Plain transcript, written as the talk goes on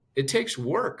It takes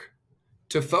work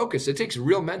to focus. It takes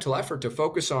real mental effort to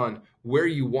focus on where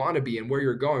you want to be and where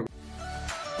you're going.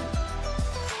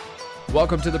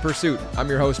 Welcome to The Pursuit. I'm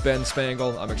your host, Ben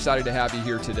Spangle. I'm excited to have you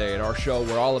here today. At our show,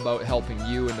 we're all about helping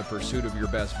you in the pursuit of your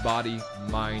best body,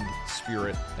 mind,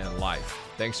 spirit, and life.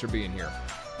 Thanks for being here.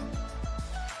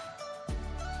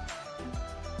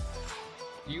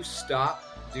 You stop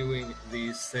doing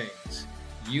these things,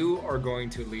 you are going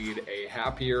to lead a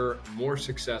happier, more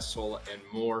successful, and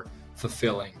more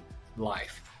fulfilling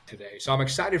life today. So I'm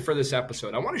excited for this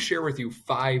episode. I want to share with you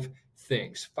five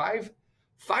things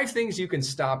you can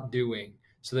stop doing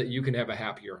so that you can have a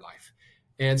happier life.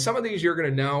 And some of these you're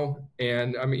going to know,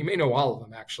 and I mean, you may know all of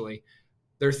them actually.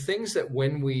 They're things that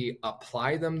when we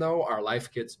apply them though, our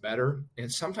life gets better.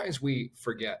 And sometimes we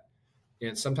forget.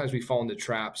 And sometimes we fall into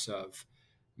traps of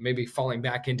maybe falling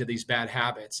back into these bad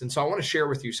habits. And so I want to share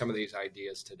with you some of these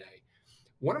ideas today.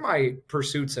 One of my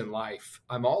pursuits in life,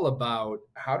 I'm all about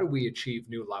how do we achieve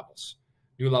new levels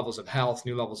of health,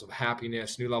 new levels of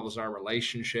happiness, new levels in our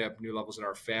relationship, new levels in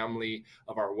our family,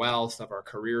 of our wealth, of our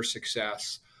career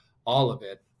success, all of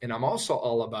it. And I'm also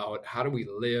all about how do we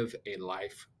live a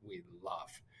life we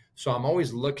love. So I'm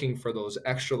always looking for those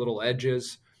extra little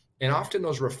edges and often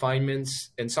those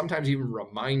refinements and sometimes even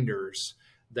reminders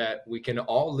that we can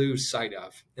all lose sight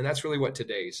of. And that's really what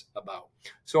today's about.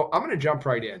 So I'm going to jump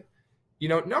right in. You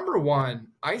know, number one,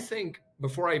 I think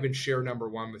before I even share number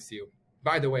one with you,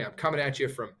 by the way, I'm coming at you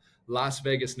from Las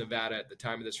Vegas, Nevada at the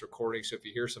time of this recording. So if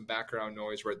you hear some background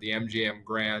noise, we're at the MGM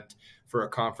Grand for a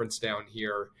conference down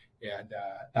here and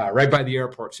right by the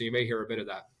airport. So you may hear a bit of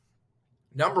that.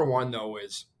 Number one, though,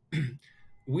 is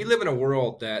we live in a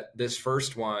world that this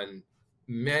first one,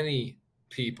 many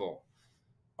people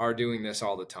are doing this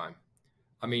all the time.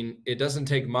 I mean, it doesn't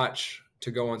take much to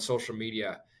go on social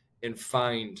media and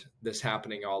find this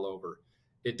happening all over.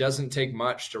 It doesn't take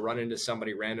much to run into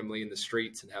somebody randomly in the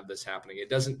streets and have this happening. It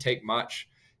doesn't take much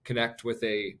connect with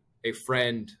a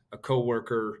friend, a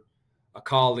coworker, a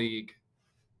colleague,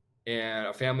 and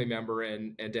a family member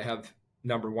and to have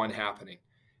number one happening.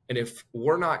 And if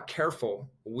we're not careful,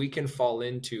 we can fall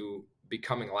into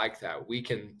becoming like that. We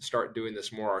can start doing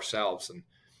this more ourselves. And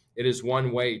it is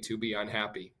one way to be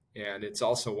unhappy. And it's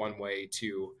also one way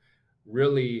to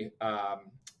really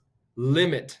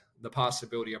limit the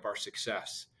possibility of our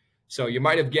success. So you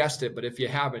might have guessed it, but if you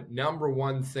haven't, number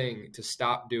one thing to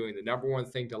stop doing, the number one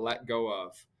thing to let go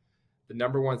of, the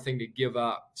number one thing to give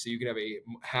up so you can have a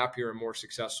happier and more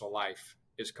successful life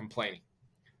is complaining.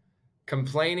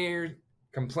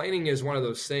 Complaining is one of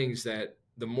those things that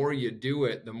the more you do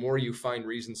it, the more you find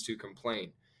reasons to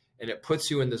complain. And it puts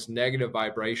you in this negative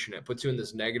vibration. It puts you in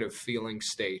this negative feeling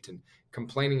state. And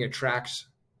complaining attracts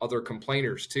other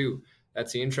complainers too.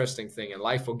 That's the interesting thing. And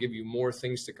life will give you more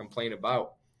things to complain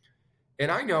about.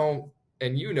 And I know,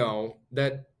 and you know,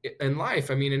 that in life,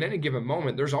 I mean, in any given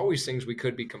moment, there's always things we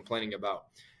could be complaining about.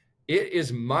 It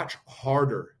is much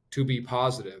harder to be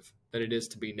positive than it is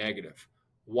to be negative.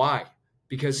 Why?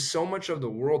 Because so much of the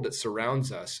world that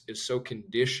surrounds us is so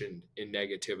conditioned in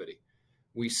negativity.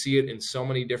 We see it in so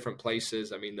many different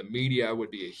places. I mean, the media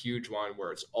would be a huge one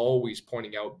where it's always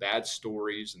pointing out bad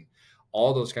stories and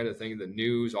all those kind of things, the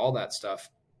news, all that stuff.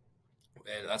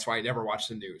 And that's why I never watch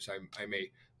the news. I'm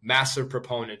a massive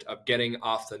proponent of getting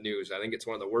off the news. I think it's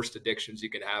one of the worst addictions you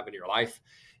can have in your life.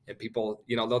 And people,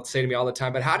 you know, they'll say to me all the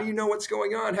time, but how do you know what's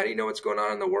going on? How do you know what's going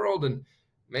on in the world? And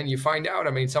man, you find out.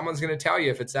 I mean, someone's going to tell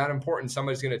you. If it's that important,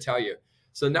 somebody's going to tell you.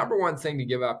 So the number one thing to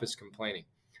give up is complaining.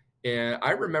 And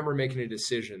I remember making a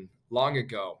decision long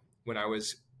ago when I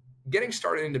was getting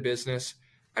started into business.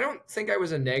 I don't think I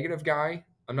was a negative guy.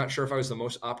 I'm not sure if I was the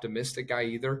most optimistic guy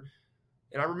either.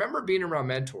 And I remember being around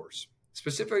mentors,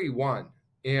 specifically one.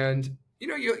 And, you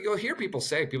know, you'll hear people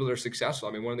say, people that are successful,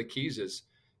 I mean, one of the keys is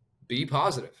be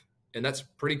positive. And that's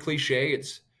pretty cliche.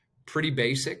 It's pretty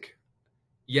basic.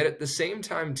 Yet at the same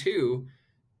time, too,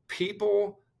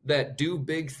 people that do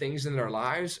big things in their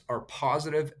lives are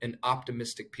positive and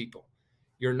optimistic people.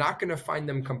 You're not going to find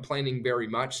them complaining very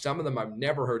much. Some of them, I've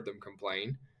never heard them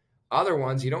complain. Other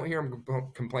ones, you don't hear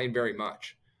them complain very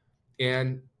much.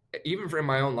 And even in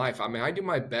my own life, I mean, I do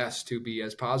my best to be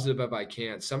as positive as I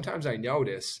can. Sometimes I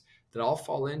notice that I'll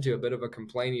fall into a bit of a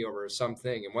complaining over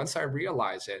something. And once I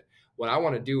realize it, what I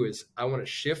want to do is I want to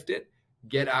shift it,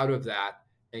 get out of that,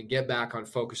 and get back on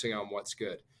focusing on what's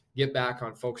good. Get back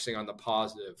on focusing on the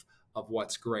positive of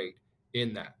what's great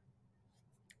in that.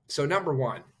 So number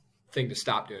one thing to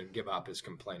stop doing and give up is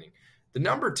complaining. The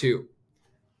number two,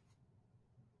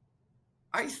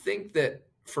 I think that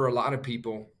for a lot of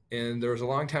people, and there was a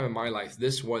long time in my life,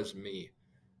 this was me,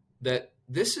 that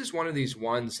this is one of these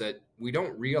ones that we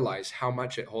don't realize how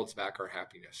much it holds back our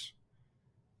happiness.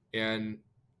 And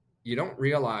you don't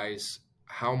realize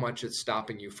how much it's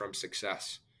stopping you from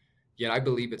success. Yet I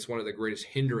believe it's one of the greatest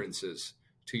hindrances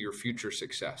to your future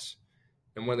success.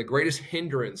 And one of the greatest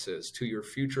hindrances to your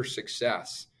future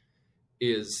success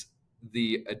is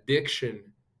the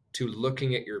addiction to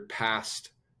looking at your past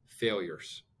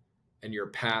failures and your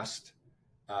past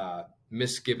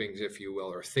misgivings, if you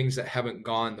will, or things that haven't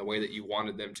gone the way that you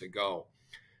wanted them to go.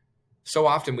 So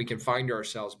often we can find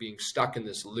ourselves being stuck in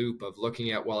this loop of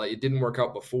looking at, well, it didn't work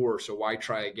out before, so why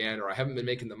try again? Or I haven't been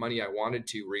making the money I wanted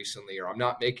to recently, or I'm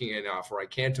not making enough, or I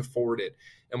can't afford it.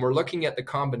 And we're looking at the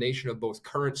combination of both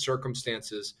current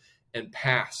circumstances and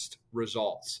past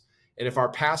results. And if our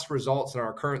past results and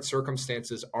our current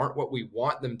circumstances aren't what we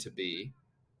want them to be,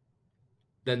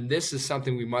 then this is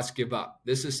something we must give up.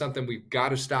 This is something we've got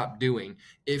to stop doing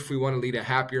if we want to lead a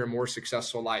happier and more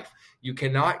successful life. You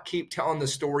cannot keep telling the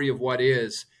story of what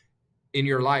is in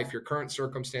your life, your current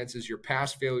circumstances, your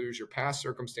past failures, your past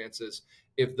circumstances.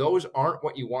 If those aren't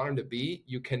what you want them to be,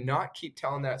 you cannot keep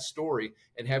telling that story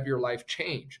and have your life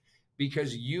change,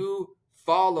 because you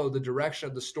follow the direction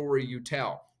of the story you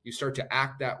tell. You start to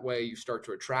act that way. You start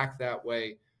to attract that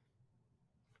way.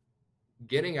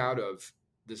 Getting out of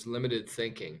this limited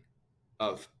thinking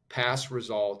of past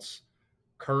results,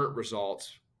 current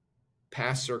results,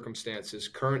 past circumstances,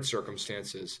 current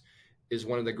circumstances is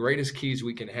one of the greatest keys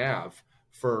we can have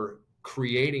for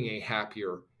creating a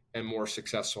happier and more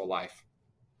successful life.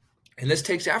 And this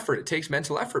takes effort. It takes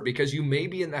mental effort, because you may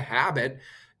be in the habit,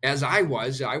 as I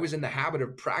was in the habit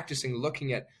of practicing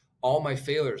looking at all my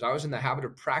failures. I was in the habit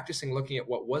of practicing looking at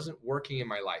what wasn't working in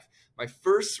my life. My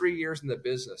first 3 years in the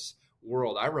business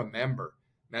world, I remember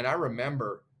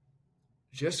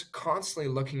just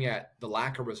constantly looking at the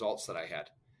lack of results that I had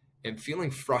and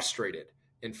feeling frustrated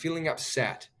and feeling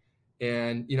upset.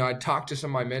 And, I'd talk to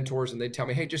some of my mentors and they'd tell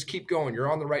me, hey, just keep going.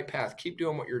 You're on the right path. Keep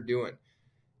doing what you're doing.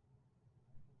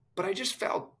 But I just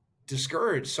felt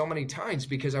discouraged so many times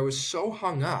because I was so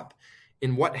hung up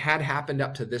in what had happened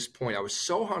up to this point. I was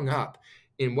so hung up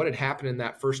in what had happened in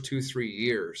that first 2-3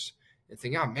 years and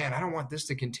thinking, oh man, I don't want this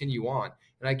to continue on.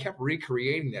 And I kept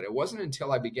recreating that. It wasn't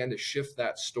until I began to shift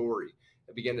that story,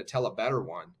 I began to tell a better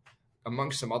one,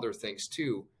 amongst some other things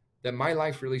too, that my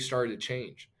life really started to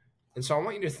change. And so I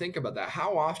want you to think about that.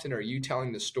 How often are you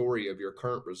telling the story of your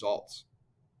current results?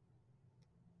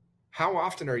 How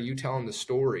often are you telling the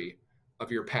story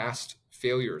of your past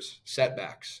failures,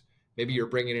 setbacks? Maybe you're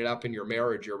bringing it up in your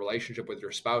marriage, your relationship with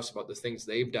your spouse, about the things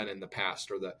they've done in the past,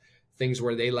 or the things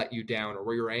where they let you down, or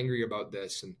where you're angry about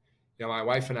this. And my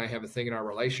wife and I have a thing in our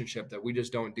relationship that we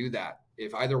just don't do that.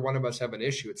 If either one of us have an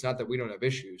issue, it's not that we don't have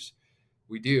issues.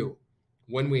 We do.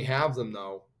 When we have them,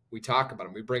 though, we talk about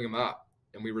them. We bring them up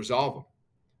and we resolve them.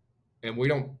 And we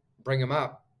don't bring them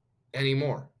up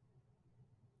anymore.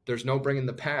 There's no bringing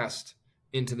the past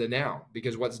into the now,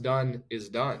 because what's done is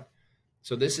done.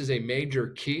 So this is a major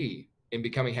key in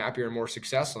becoming happier and more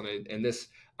successful. And this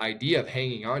idea of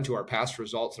hanging on to our past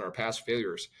results and our past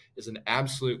failures is an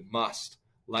absolute must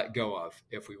let go of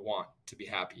if we want to be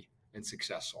happy and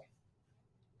successful.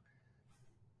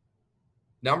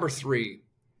 Number 3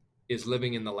 is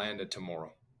living in the land of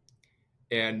tomorrow.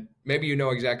 And maybe you know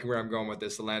exactly where I'm going with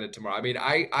this, the land of tomorrow. I mean,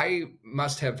 I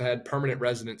must have had permanent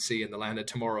residency in the land of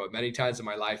tomorrow many times in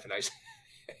my life, and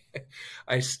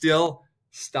I still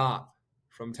stop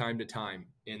from time to time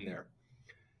in there.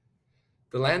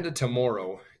 The land of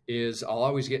tomorrow is, I'll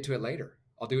always get to it later.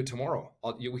 I'll do it tomorrow.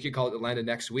 We could call it the land of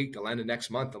next week, the land of next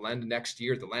month, the land of next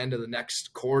year, the land of the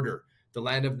next quarter, the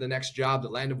land of the next job, the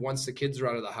land of once the kids are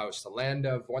out of the house, the land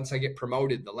of once I get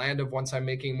promoted, the land of once I'm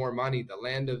making more money, the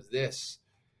land of this.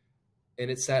 And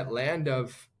it's that land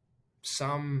of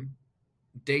some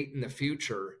date in the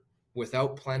future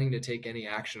without planning to take any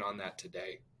action on that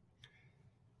today.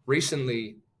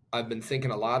 Recently, I've been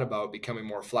thinking a lot about becoming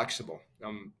more flexible.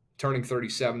 I'm turning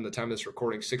 37. The time of this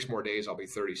recording, 6 more days, I'll be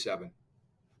 37.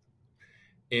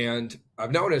 And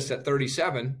I've noticed at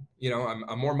 37,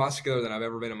 I'm more muscular than I've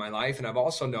ever been in my life. And I've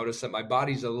also noticed that my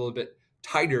body's a little bit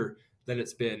tighter than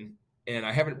it's been. And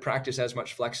I haven't practiced as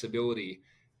much flexibility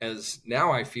as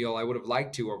now I feel I would have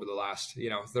liked to over the last,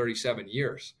 37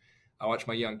 years. I watch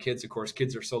my young kids. Of course,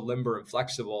 kids are so limber and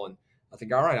flexible. And I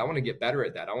think, all right, I want to get better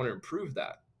at that. I want to improve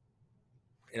that.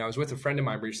 And I was with a friend of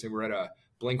mine recently. We're at a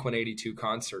Blink-182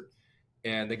 concert.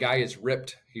 And the guy is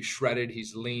ripped. He's shredded.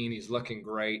 He's lean. He's looking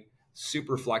great.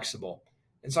 Super flexible.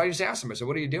 And so I just asked him, I said,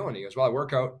 what are you doing? He goes, well, I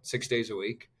work out 6 days a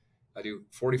week. I do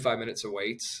 45 minutes of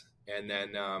weights. And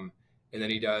then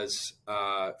he does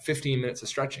 15 minutes of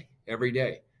stretching every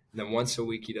day. And then once a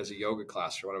week, he does a yoga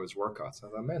class for one of his workouts. I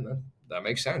thought, man, that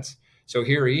makes sense. So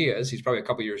here he is. He's probably a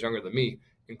couple years younger than me,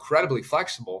 incredibly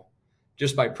flexible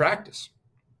just by practice.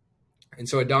 And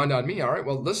so it dawned on me, all right,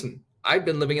 well, listen, I've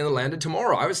been living in the land of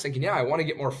tomorrow. I was thinking, I want to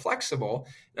get more flexible.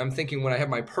 And I'm thinking when I have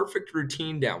my perfect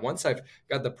routine down, once I've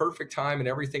got the perfect time and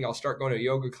everything, I'll start going to a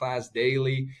yoga class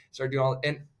daily, start doing all.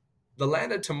 And the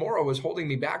land of tomorrow was holding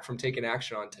me back from taking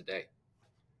action on today.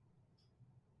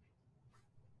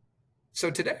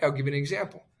 So today, I'll give you an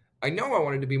example. I know I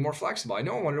wanted to be more flexible. I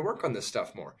know I wanted to work on this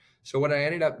stuff more. So what I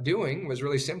ended up doing was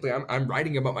really simply, I'm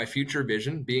writing about my future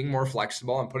vision, being more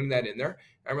flexible. I'm putting that in there.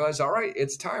 I realized, all right,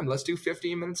 it's time. Let's do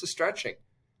 15 minutes of stretching.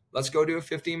 Let's go do a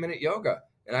 15-minute yoga.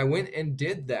 And I went and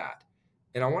did that.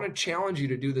 And I want to challenge you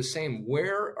to do the same.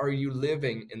 Where are you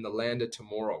living in the land of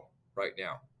tomorrow right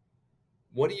now?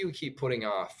 What do you keep putting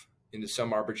off into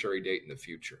some arbitrary date in the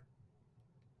future?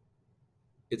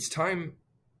 It's time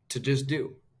to just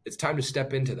do. It's time to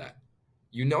step into that.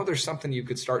 You know there's something you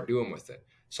could start doing with it.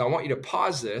 So I want you to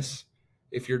pause this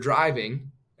if you're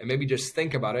driving and maybe just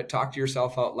think about it, talk to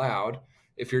yourself out loud.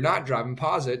 If you're not driving,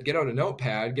 pause it, get out a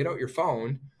notepad, get out your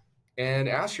phone, and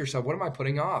ask yourself, what am I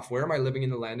putting off? Where am I living in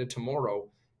the land of tomorrow?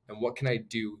 And what can I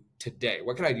do today?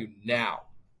 What can I do now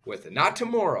with it? Not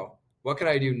tomorrow. What can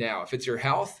I do now? If it's your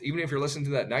health, even if you're listening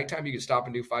to that nighttime, you can stop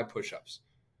and do 5 push-ups.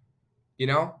 You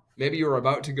know, maybe you were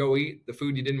about to go eat the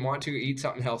food you didn't want to, eat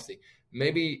something healthy.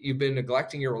 Maybe you've been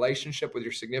neglecting your relationship with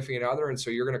your significant other, and so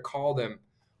you're going to call them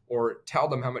or tell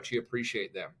them how much you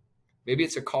appreciate them. Maybe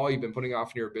it's a call you've been putting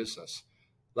off in your business.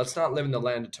 Let's not live in the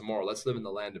land of tomorrow. Let's live in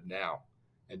the land of now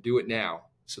and do it now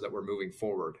so that we're moving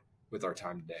forward with our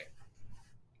time today.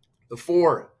 The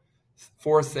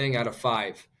fourth thing out of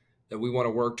 5 that we want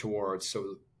to work towards,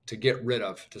 so to get rid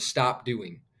of, to stop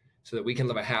doing, so that we can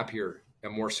live a happier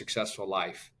and more successful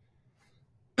life.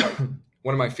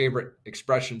 One of my favorite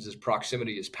expressions is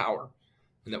proximity is power,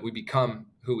 and that we become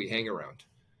who we hang around.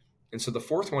 And so the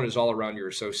fourth one is all around your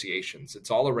associations. It's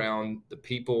all around the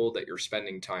people that you're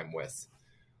spending time with.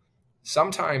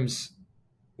 Sometimes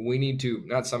we need to,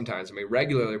 not sometimes,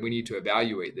 regularly we need to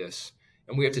evaluate this,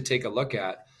 and we have to take a look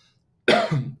at,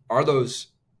 are those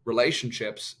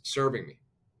relationships serving me?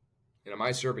 And am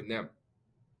I serving them?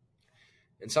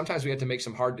 And sometimes we have to make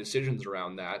some hard decisions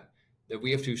around that we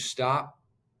have to stop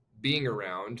being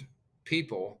around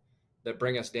people that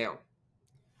bring us down.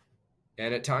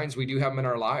 And at times we do have them in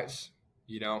our lives,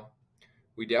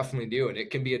 we definitely do. And it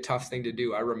can be a tough thing to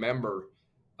do. I remember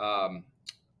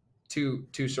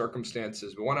two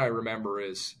circumstances, but one I remember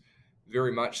is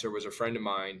very much there was a friend of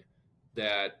mine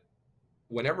that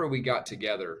whenever we got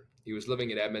together, he was living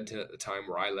in Edmonton at the time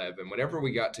where I live. And whenever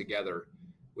we got together,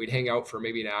 we'd hang out for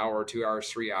maybe an hour, 2 hours,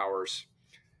 3 hours.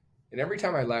 And every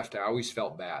time I left, I always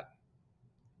felt bad.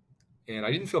 And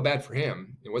I didn't feel bad for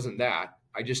him. It wasn't that.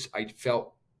 I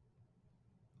felt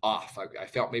off. I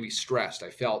felt maybe stressed.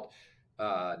 I felt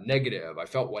negative. I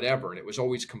felt whatever. And it was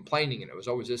always complaining. And it was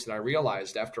always this. And I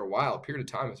realized after a while, a period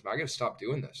of time, I got to stop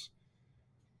doing this.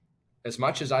 As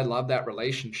much as I loved that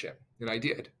relationship, and I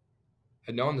did,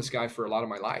 had known this guy for a lot of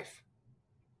my life,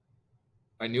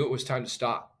 I knew it was time to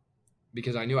stop,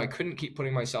 because I knew I couldn't keep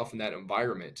putting myself in that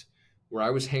environment where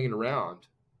I was hanging around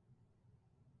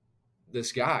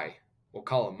this guy, we'll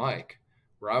call him Mike,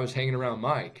 where I was hanging around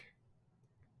Mike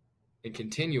and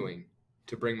continuing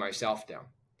to bring myself down.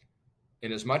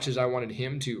 And as much as I wanted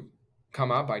him to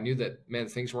come up, I knew that,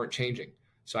 things weren't changing.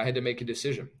 So I had to make a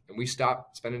decision, and we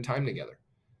stopped spending time together.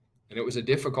 And it was a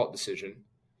difficult decision,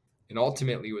 and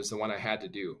ultimately it was the one I had to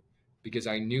do, because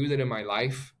I knew that in my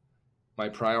life, my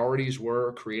priorities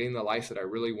were creating the life that I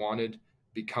really wanted,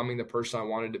 becoming the person I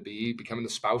wanted to be, becoming the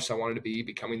spouse I wanted to be,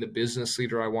 becoming the business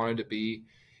leader I wanted to be,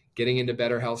 getting into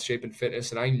better health, shape, and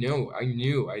fitness. And I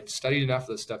knew I'd studied enough of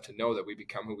this stuff to know that we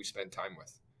become who we spend time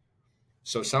with.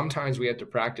 So sometimes we have to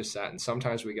practice that, and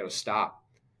sometimes we got to stop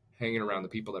hanging around the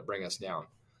people that bring us down.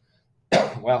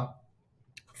 Well,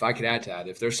 if I could add to that,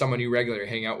 if there's someone you regularly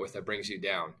hang out with that brings you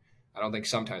down, I don't think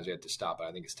sometimes we have to stop, but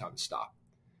I think it's time to stop.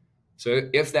 So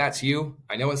if that's you,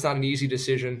 I know it's not an easy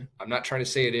decision. I'm not trying to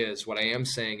say it is. What I am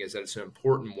saying is that it's an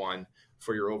important one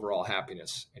for your overall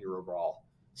happiness and your overall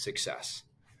success.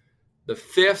 The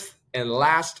fifth and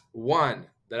last one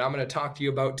that I'm going to talk to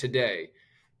you about today,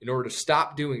 in order to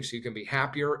stop doing so you can be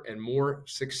happier and more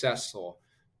successful,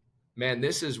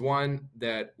 this is one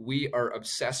that we are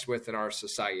obsessed with in our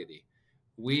society.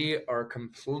 We are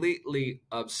completely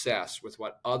obsessed with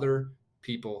what other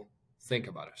people think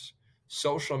about us.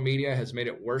 Social media has made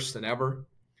it worse than ever.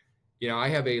 I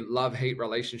have a love-hate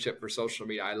relationship for social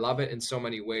media. I love it in so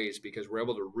many ways because we're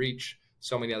able to reach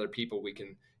so many other people. We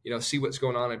can, see what's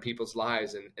going on in people's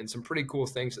lives and some pretty cool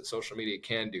things that social media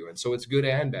can do. And so it's good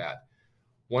and bad.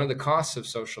 one of the costs of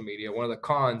social media, one of the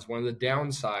cons, one of the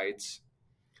downsides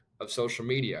of social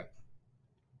media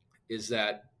is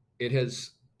that it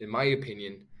has, in my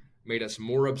opinion, made us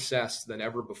more obsessed than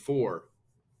ever before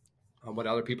on what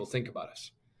other people think about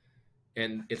us.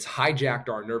 And it's hijacked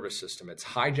our nervous system. It's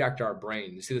hijacked our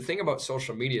brain. You see, the thing about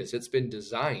social media is it's been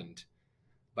designed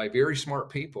by very smart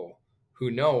people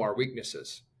who know our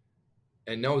weaknesses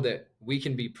and know that we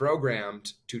can be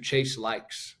programmed to chase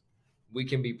likes. We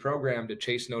can be programmed to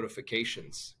chase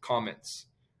notifications, comments,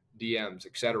 DMs,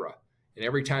 etc. And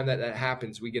every time that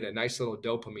happens, we get a nice little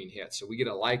dopamine hit. So we get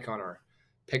a like on our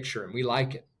picture and we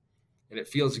like it and it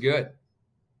feels good.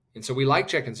 And so we like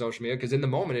checking social media because in the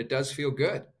moment it does feel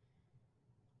good.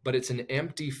 But it's an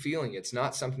empty feeling. It's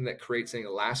not something that creates any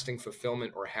lasting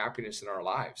fulfillment or happiness in our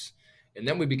lives. And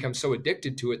then we become so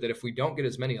addicted to it that if we don't get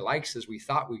as many likes as we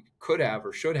thought we could have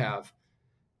or should have,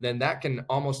 then that can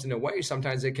almost, in a way,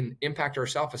 sometimes it can impact our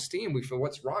self-esteem. We feel,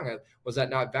 what's wrong? Was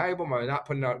that not valuable? Am I not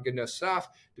putting out good enough stuff?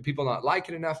 Do people not like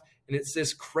it enough? And it's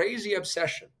this crazy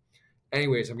obsession.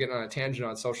 Anyways, I'm getting on a tangent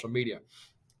on social media.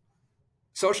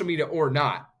 Social media or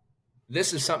not,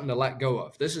 this is something to let go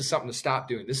of. This is something to stop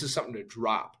doing. This is something to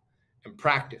drop and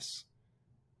practice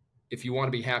if you want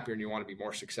to be happier and you want to be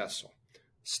more successful.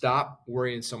 Stop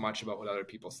worrying so much about what other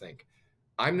people think.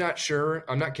 I'm not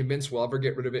convinced we'll ever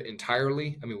get rid of it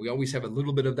entirely. I mean, we always have a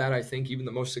little bit of that, I think. Even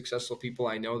the most successful people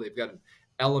I know, they've got an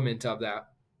element of that.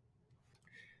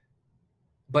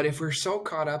 But if we're so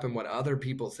caught up in what other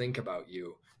people think about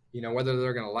you, whether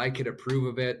they're going to like it, approve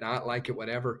of it, not like it,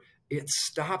 whatever, it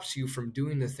stops you from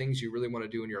doing the things you really want to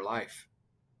do in your life.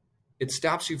 It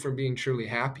stops you from being truly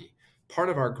happy. Part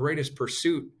of our greatest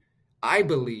pursuit, I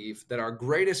believe that our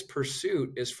greatest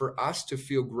pursuit is for us to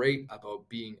feel great about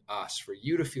being us, for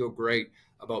you to feel great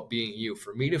about being you,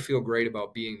 for me to feel great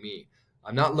about being me.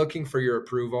 I'm not looking for your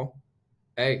approval.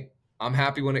 Hey, I'm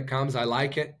happy when it comes. I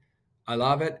like it. I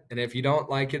love it. And if you don't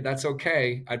like it, that's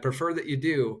okay. I'd prefer that you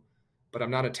do, but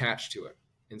I'm not attached to it.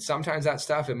 And sometimes that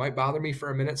stuff, it might bother me for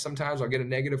a minute. Sometimes I'll get a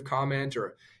negative comment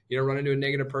or, run into a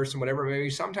negative person, whatever it may be.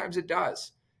 Sometimes it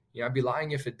does. I'd be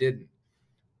lying if it didn't.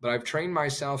 But I've trained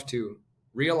myself to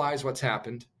realize what's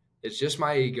happened. It's just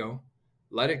my ego.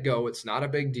 Let it go. It's not a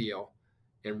big deal.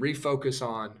 And refocus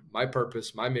on my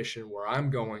purpose, my mission, where I'm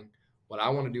going, what I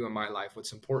want to do in my life,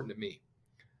 what's important to me.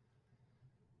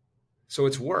 So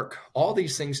it's work. All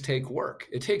these things take work.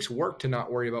 It takes work to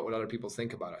not worry about what other people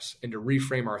think about us and to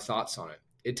reframe our thoughts on it.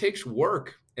 It takes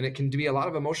work, and it can be a lot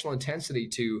of emotional intensity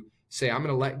to say, I'm going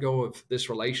to let go of this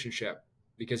relationship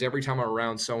because every time I'm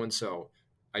around so-and-so,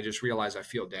 I just realize I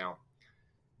feel down.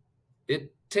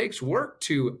 It takes work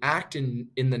to act in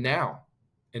the now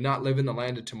and not live in the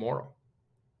land of tomorrow.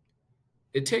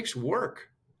 It takes work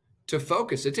to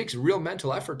focus. It takes real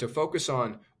mental effort to focus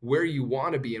on where you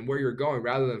want to be and where you're going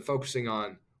rather than focusing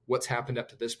on what's happened up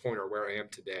to this point or where I am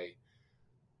today.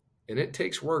 And it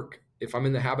takes work, if I'm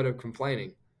in the habit of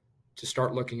complaining, to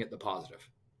start looking at the positive.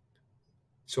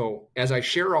 So as I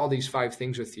share all these 5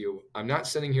 things with you, I'm not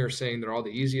sitting here saying they're all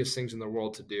the easiest things in the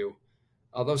world to do,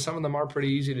 although some of them are pretty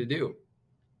easy to do.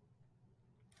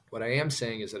 What I am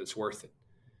saying is that it's worth it.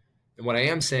 And what I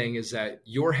am saying is that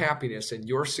your happiness and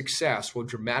your success will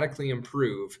dramatically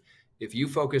improve if you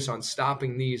focus on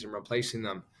stopping these and replacing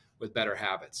them with better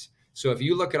habits. So if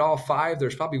you look at all 5,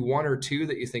 there's probably 1 or 2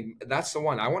 that you think, that's the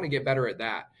one. I want to get better at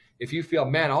that. If you feel,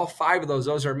 man, all 5 of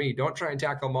those are me. Don't try and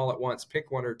tackle them all at once.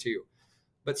 Pick 1 or 2.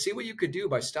 But see what you could do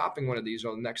by stopping one of these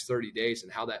over the next 30 days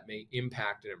and how that may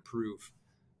impact and improve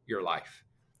your life.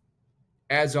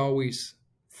 As always,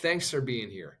 thanks for being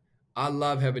here. I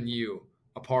love having you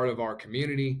a part of our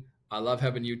community. I love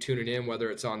having you tuning in,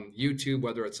 whether it's on YouTube,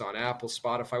 whether it's on Apple,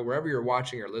 Spotify, wherever you're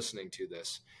watching or listening to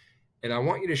this. And I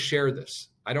want you to share this.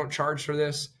 I don't charge for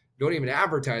this. Don't even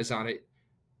advertise on it.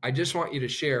 I just want you to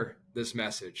share this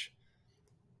message.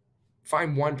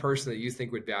 Find one person that you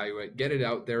think would value it. Get it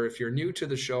out there. If you're new to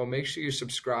the show, make sure you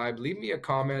subscribe. Leave me a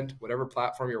comment, whatever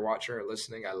platform you're watching or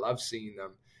listening. I love seeing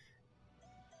them.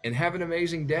 And have an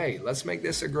amazing day. Let's make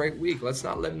this a great week. Let's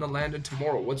not live in the land of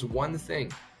tomorrow. What's one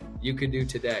thing you could do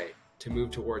today to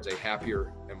move towards a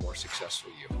happier and more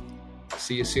successful you? I'll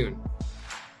see you soon.